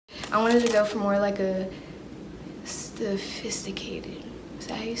I wanted to go for more like a sophisticated, is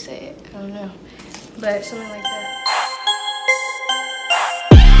that how you say it? I don't know, but something like that.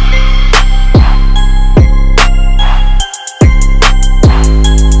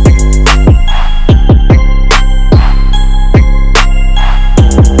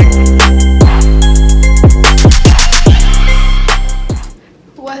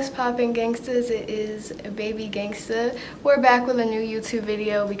 What's poppin' gangstas? It is baby Gangsta. We're back with a new YouTube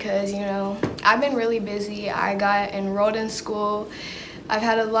video because, you know, I've been really busy. I got enrolled in school. I've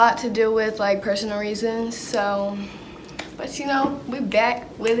had a lot to deal with, like personal reasons, so, but you know, we're back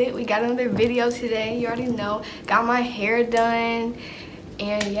with it. We got another video today. You already know. Got my hair done,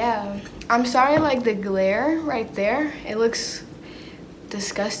 and yeah, I'm sorry, like the glare right there, it looks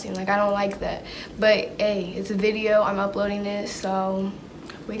disgusting. Like I don't like that, but hey, it's a video. I'm uploading it, so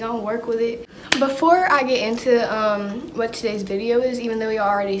we gonna work with it. Before I get into what today's video is, even though you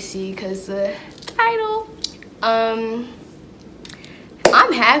already see because the title, I'm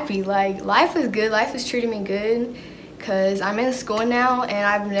happy. Like life is good. Life is treating me good because I'm in school now, and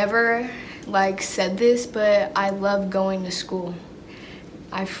I've never like said this, but I love going to school.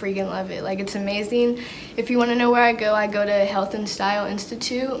 I freaking love it. Like it's amazing. If you want to know where I go to Health and Style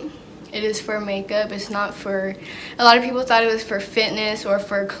Institute. It is for makeup. It's not for, a lot of people thought it was for fitness or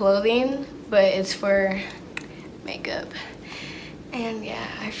for clothing, but it's for makeup. And yeah,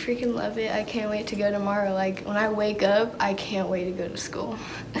 I freaking love it. I can't wait to go tomorrow. Like when I wake up, I can't wait to go to school.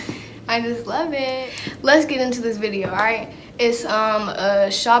 I just love it. Let's get into this video, all right? It's a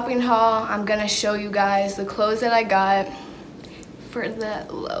shopping haul. I'm gonna show you guys the clothes that I got for the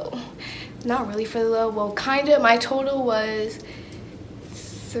low. Not really for the low, well kinda. My total was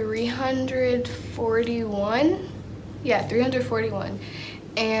 341. Yeah, 341.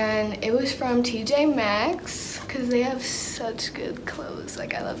 And it was from TJ Maxx because they have such good clothes.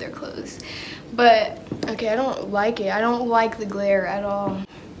 Like I love their clothes. But okay, I don't like it. I don't like the glare at all.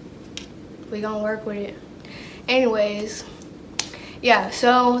 We gonna work with it. Anyways, yeah,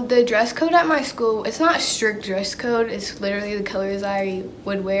 so the dress code at my school, it's not a strict dress code. It's literally the colors I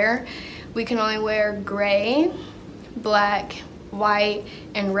would wear. We can only wear gray, black, white,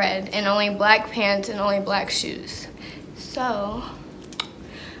 and red, and only black pants and only black shoes. So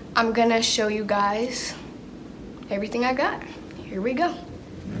I'm gonna show you guys everything I got. Here we go.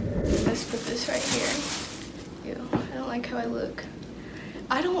 Let's put this right here. Ew, I don't like how I look.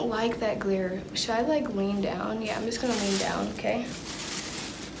 I don't like that glare. Should I like lean down? Yeah, I'm just gonna lean down, okay?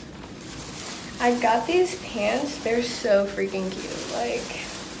 I got these pants. They're so freaking cute. Like,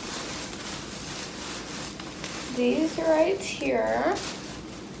 these right here.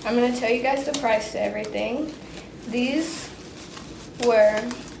 I'm gonna tell you guys the price to everything. These were,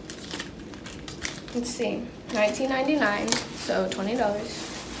 let's see, $19.99, so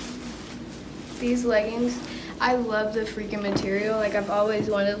 $20. These leggings, I love the freaking material. Like I've always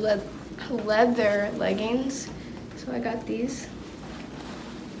wanted leather leggings, so I got these.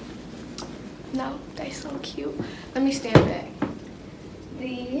 No, they're so cute. Let me stand back.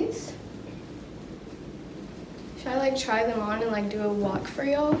 These. Should I like try them on and like do a walk for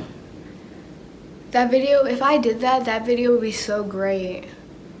y'all? That video, if I did that, that video would be so great.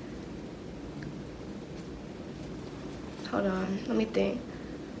 Hold on, let me think.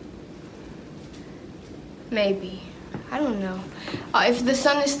 Maybe, I don't know. If the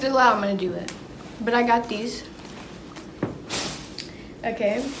sun is still out, I'm gonna do it. But I got these.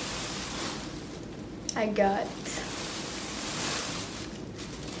 Okay. I got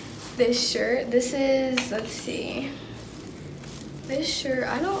this shirt. This is, let's see. This shirt,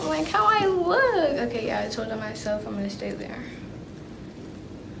 I don't like how I look. Okay, yeah, I told myself I'm gonna stay there.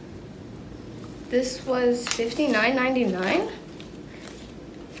 This was $59.99.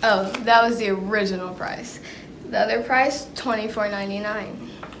 Oh, that was the original price. The other price, $24.99.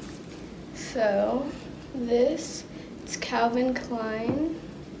 So this, it's Calvin Klein.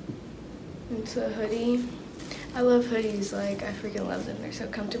 It's a hoodie. I love hoodies, like I freaking love them. They're so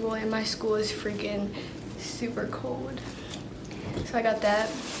comfortable, and my school is freaking super cold. So I got that.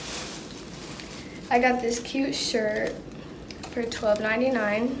 I got this cute shirt for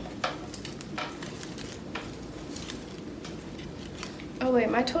 $12.99. Oh wait,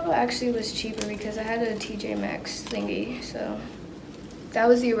 my total actually was cheaper because I had a TJ Maxx thingy, so that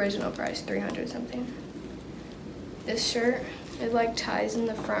was the original price, 300 something. This shirt, it like ties in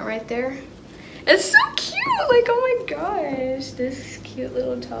the front right there. It's so cute, like oh my gosh, this cute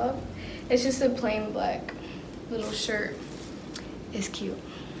little top. It's just a plain black little shirt. It's cute.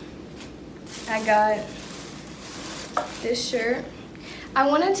 I got this shirt. I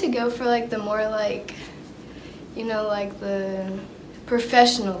wanted to go for like the more like, you know, like the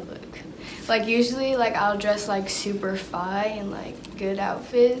professional look. Like usually like I'll dress like super fly and like good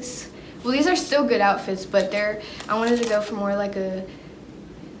outfits. Well, these are still good outfits, but I wanted to go for more like a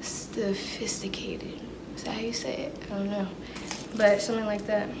sophisticated. Is that how you say it? I don't know. But something like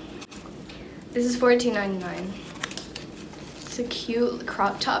that. This is $14.99. It's a cute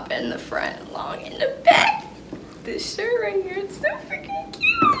crop top in the front, long in the back. This shirt right here, it's so freaking cute.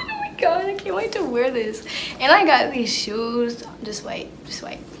 Oh my god, I can't wait to wear this. And I got these shoes. Just wait.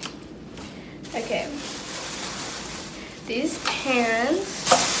 Okay. These pants,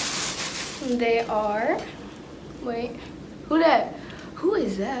 they are, wait, who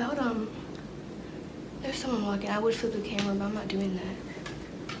is that? Hold on. There's someone walking. I would flip the camera, but I'm not doing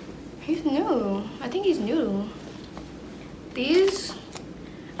that. He's new. I think he's new. These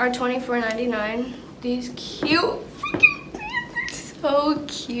are $24.99. These cute freaking pants are so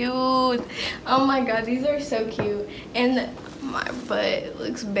cute. Oh my god, these are so cute. And my butt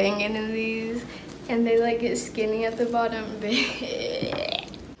looks banging in these. And they like get skinny at the bottom.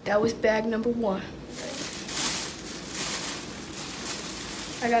 That was bag number 1.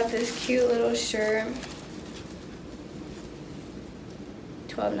 I got this cute little shirt.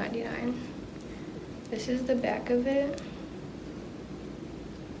 $12.99. This is the back of it.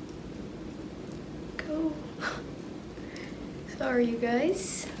 Go. Sorry, you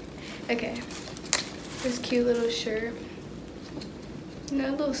guys. Okay. This cute little shirt.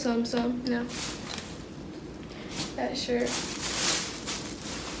 No, a little some. No. That shirt.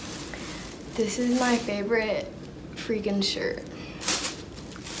 This is my favorite freaking shirt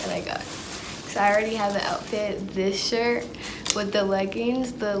that I got. Because I already have the outfit. This shirt with the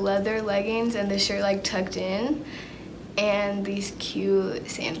leggings, the leather leggings, and the shirt like tucked in. And these cute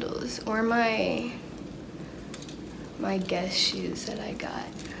sandals. Or my Guess shoes that I got.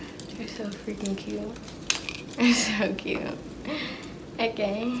 They're so freaking cute. They're so cute.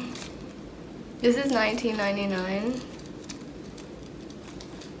 Okay. This is $19.99.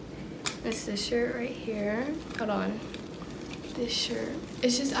 It's this shirt right here. Hold on. This shirt.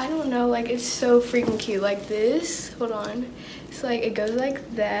 It's just, I don't know, like it's so freaking cute. Like this. Hold on. It's like, it goes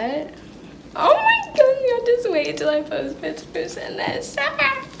like that. Oh my god, y'all just wait till I post pictures in that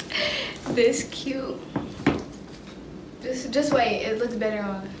shirt. This cute. Just wait, it looks better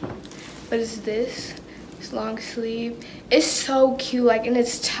on. But it's this. It's long sleeve. It's so cute, like, and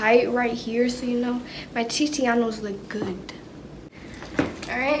it's tight right here, so you know my Titianos look good.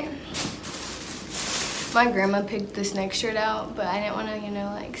 Alright. My grandma picked this next shirt out, but I didn't want to, you know,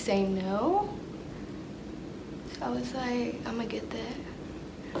 like say no. So I was like, I'm gonna get that.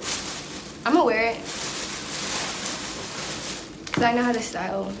 I'm gonna wear it. Because I know how to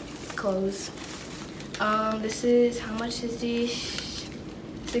style clothes. This is, how much is this?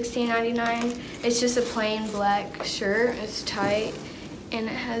 $16.99. It's just a plain black shirt. It's tight and it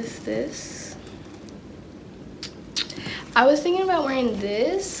has this. I was thinking about wearing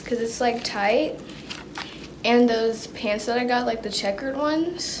this because it's like tight, and those pants that I got, like the checkered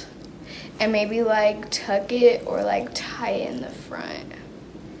ones, and maybe like tuck it or like tie it in the front.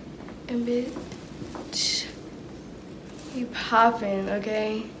 And bitch, you popping,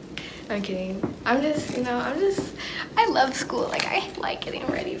 okay? I'm kidding. I'm just, you know, I love school. Like, I like getting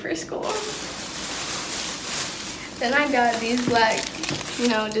ready for school. Then I got these black, you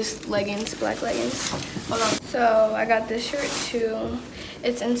know, just leggings, black leggings. Hold on. So I got this shirt too.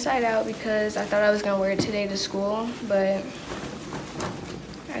 It's inside out because I thought I was gonna wear it today to school, but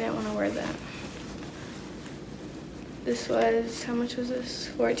I didn't want to wear that. This was, how much was this?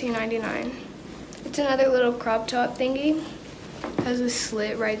 $14.99. It's another little crop top thingy. Has a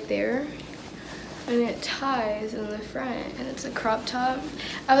slit right there, and it ties in the front, and it's a crop top.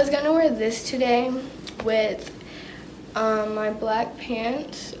 I was gonna wear this today with my black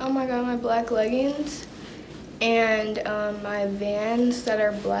pants, oh my god, my black leggings, and my Vans that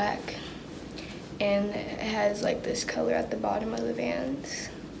are black, and it has like this color at the bottom of the Vans.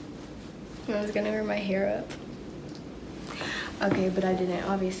 And I was gonna wear my hair up. Okay, but I didn't,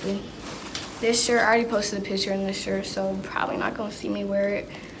 obviously. This shirt, I already posted a picture in this shirt, so probably not gonna see me wear it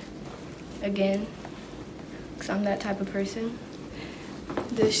again, because I'm that type of person.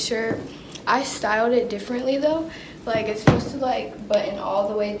 This shirt, I styled it differently though. Like, it's supposed to like button all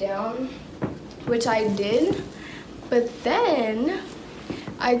the way down, which I did, but then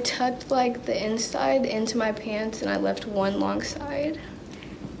I tucked like the inside into my pants and I left one long side,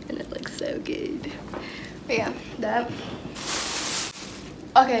 and it looks so good. But yeah, that.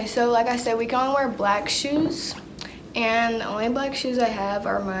 Okay, so like I said, we can only wear black shoes, and the only black shoes I have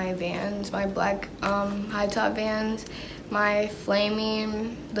are my Vans, my black high top Vans, my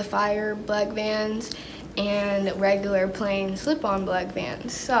flaming, the fire black Vans, and regular plain slip-on black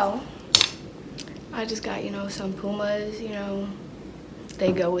Vans. So I just got, you know, some Pumas, you know,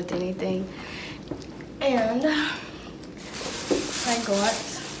 they go with anything. And I got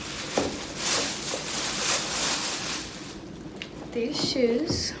these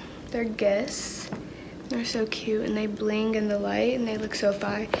shoes. They're Guess. They're so cute and they bling in the light and they look so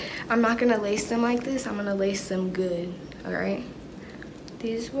fire. I'm not gonna lace them like this. I'm gonna lace them good, all right?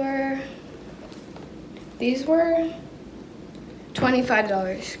 These were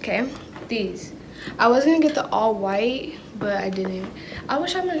 $25, okay? These. I was gonna get the all white, but I didn't. I will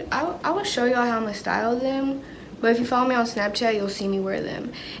show y'all how I'm gonna style them, but if you follow me on Snapchat, you'll see me wear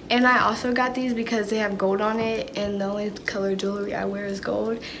them. And I also got these because they have gold on it, and the only color jewelry I wear is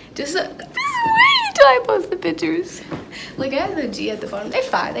gold. Just wait till I post the pictures. Look, I have the G at the bottom. They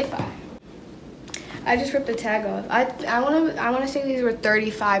fine. I just ripped the tag off. I wanna say these were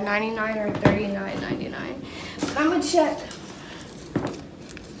 $35.99 or $39.99. I'm gonna check.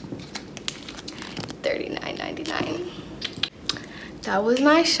 $39.99. That was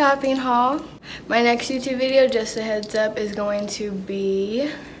my shopping haul. My next YouTube video, just a heads up, is going to be,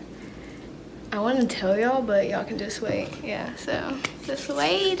 I want to tell y'all, but y'all can just wait. Yeah, so just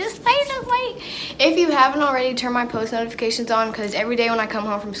wait. If you haven't already, turn my post notifications on, because every day when I come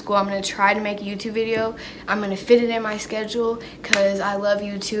home from school, I'm going to try to make a YouTube video. I'm going to fit it in my schedule because I love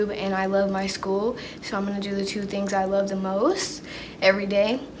YouTube and I love my school. So I'm going to do the two things I love the most every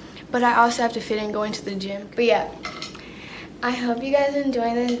day. But I also have to fit in going to the gym. But yeah, I hope you guys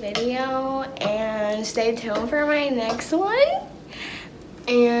enjoy this video and stay tuned for my next one.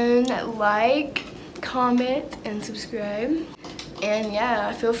 And like, comment, and subscribe. And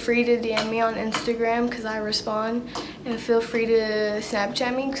yeah, feel free to DM me on Instagram because I respond. And feel free to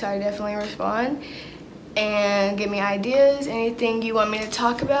Snapchat me because I definitely respond. And give me ideas, anything you want me to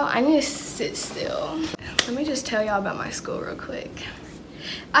talk about. I need to sit still. Let me just tell y'all about my school real quick.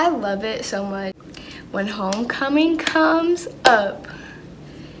 I love it so much. When homecoming comes up,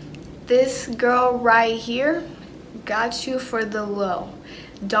 this girl right here got you for the low.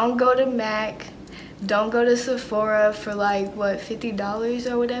 Don't go to Mac. Don't go to Sephora for like, what,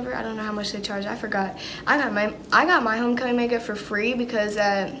 $50 or whatever? I don't know how much they charge. I forgot. I got my homecoming makeup for free because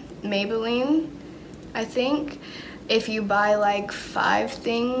at Maybelline, I think, if you buy like 5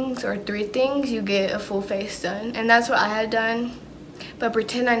 things or 3 things, you get a full face done. And that's what I had done. But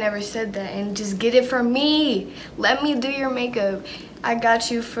pretend I never said that and just get it from me. Let me do your makeup. I got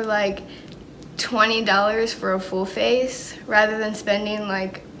you for like $20 for a full face rather than spending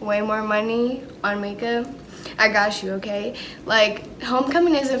like way more money on makeup. I got you, okay? Like,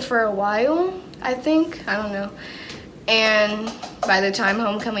 homecoming isn't for a while, I think. I don't know. And by the time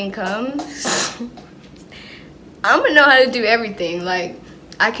homecoming comes, I'm gonna know how to do everything. Like,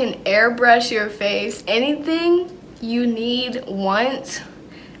 I can airbrush your face. Anything you need once,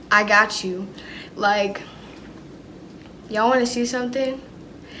 I got you. Like, y'all want to see something?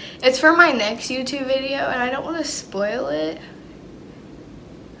 It's for my next YouTube video and I don't want to spoil it.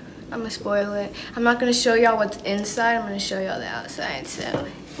 I'm gonna spoil it. I'm not gonna show y'all what's inside, I'm gonna show y'all the outside. So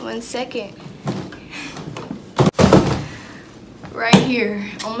 1 second. Right here,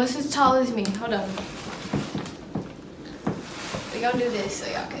 almost as tall as me. Hold on. We gonna do this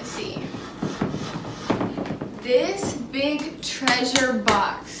so y'all can see. This big treasure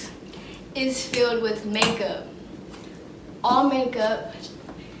box is filled with makeup. All makeup.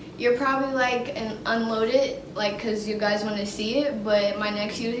 You're probably like, unload it, like, cause you guys want to see it, but my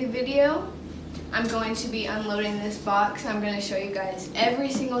next YouTube video, I'm going to be unloading this box. I'm going to show you guys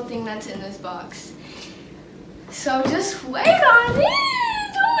every single thing that's in this box. So just wait on it.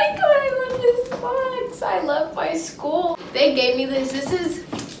 Oh my god, I love this box. I love my school. They gave me this. This is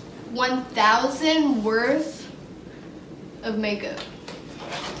 1,000 worth of makeup.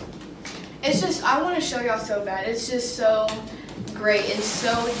 It's just, I want to show y'all so bad. It's just so great. It's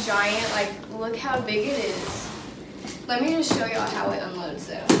so giant. Like, look how big it is. Let me just show y'all how it unloads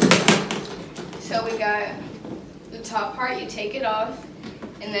though. So we got the top part, you take it off,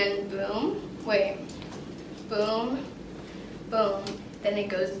 and then boom, wait, boom, boom. Then it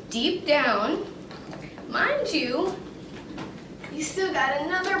goes deep down. Mind you, you still got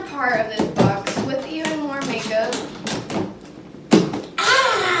another part of this box with even more makeup.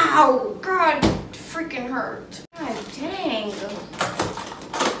 Ow! God, freaking hurt. God dang.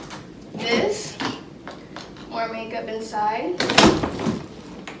 This, more makeup inside.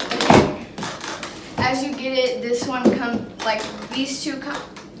 Okay. As you get it, this one comes, like, these two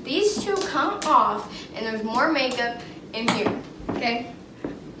come off, and there's more makeup in here, okay?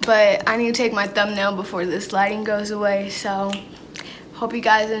 But I need to take my thumbnail before this lighting goes away, so Hope you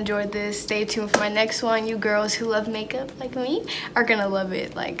guys enjoyed this. Stay tuned for my next one. You girls who love makeup like me are gonna love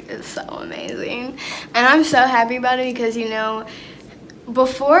it. Like, it's so amazing. And I'm so happy about it because, you know,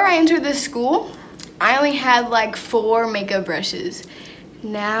 before I entered this school, I only had like 4 makeup brushes.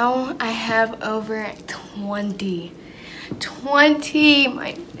 Now I have over 20. 20,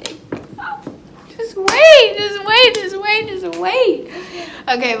 my makeup. Just wait, just wait, just wait, just wait.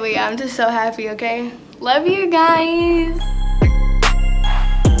 Okay, but yeah, I'm just so happy, okay? Love you guys.